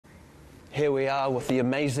Here we are with the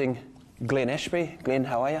amazing Glenn Ashby. Glenn,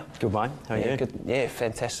 how are you? Good, mate. How are you? Good. Yeah,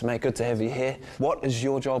 fantastic, mate. Good to have you here. What is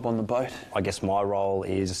your job on the boat? I guess my role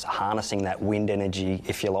is harnessing that wind energy,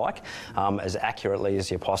 if you like, as accurately as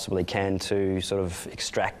you possibly can to sort of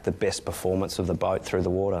extract the best performance of the boat through the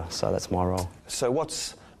water. So that's my role. So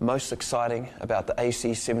what's most exciting about the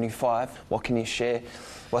AC75? What can you share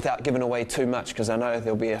without giving away too much? Because I know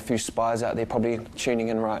there'll be a few spies out there probably tuning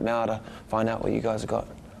in right now to find out what you guys have got.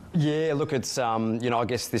 Yeah, look, it's I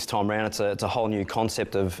guess this time round it's a whole new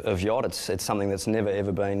concept of yacht. It's something that's never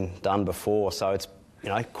ever been done before, so it's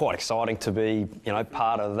quite exciting to be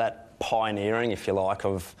part of that pioneering, if you like,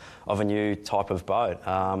 of a new type of boat.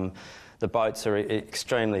 The boats are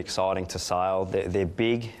extremely exciting to sail. They're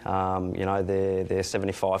big, they're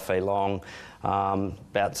 75 feet long,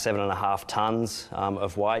 about 7.5 tonnes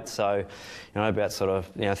of weight. So, about sort of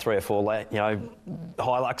 3 or 4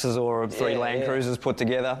 Hiluxes or 3 Land Cruisers put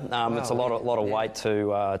together. It's a lot of weight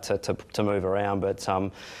to move around, but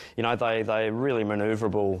they're really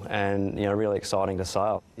manoeuvrable and really exciting to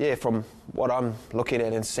sail. Yeah, from what I'm looking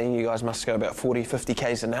at and seeing, you guys must go about 40-50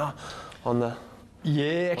 k's an hour on the.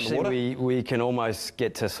 Yeah, actually we can almost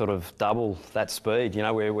get to sort of double that speed.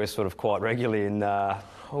 We're sort of quite regularly in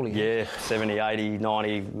 70, 80, 90,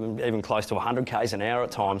 even close to 100 k's an hour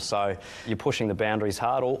at times. So you're pushing the boundaries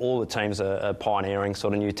hard. All the teams are pioneering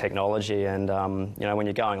sort of new technology, and when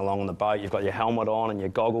you're going along on the boat, you've got your helmet on and your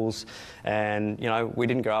goggles, and we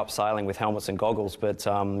didn't grow up sailing with helmets and goggles, but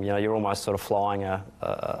you're almost sort of flying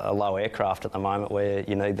a low aircraft at the moment where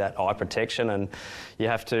you need that eye protection, and you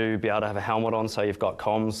have to be able to have a helmet on so you've got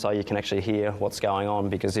comms so you can actually hear what's going on,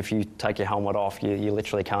 because if you take your helmet off, you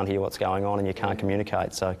literally can't hear what's going on and you can't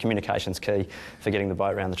communicate. So communication's key for getting the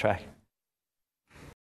boat around the track.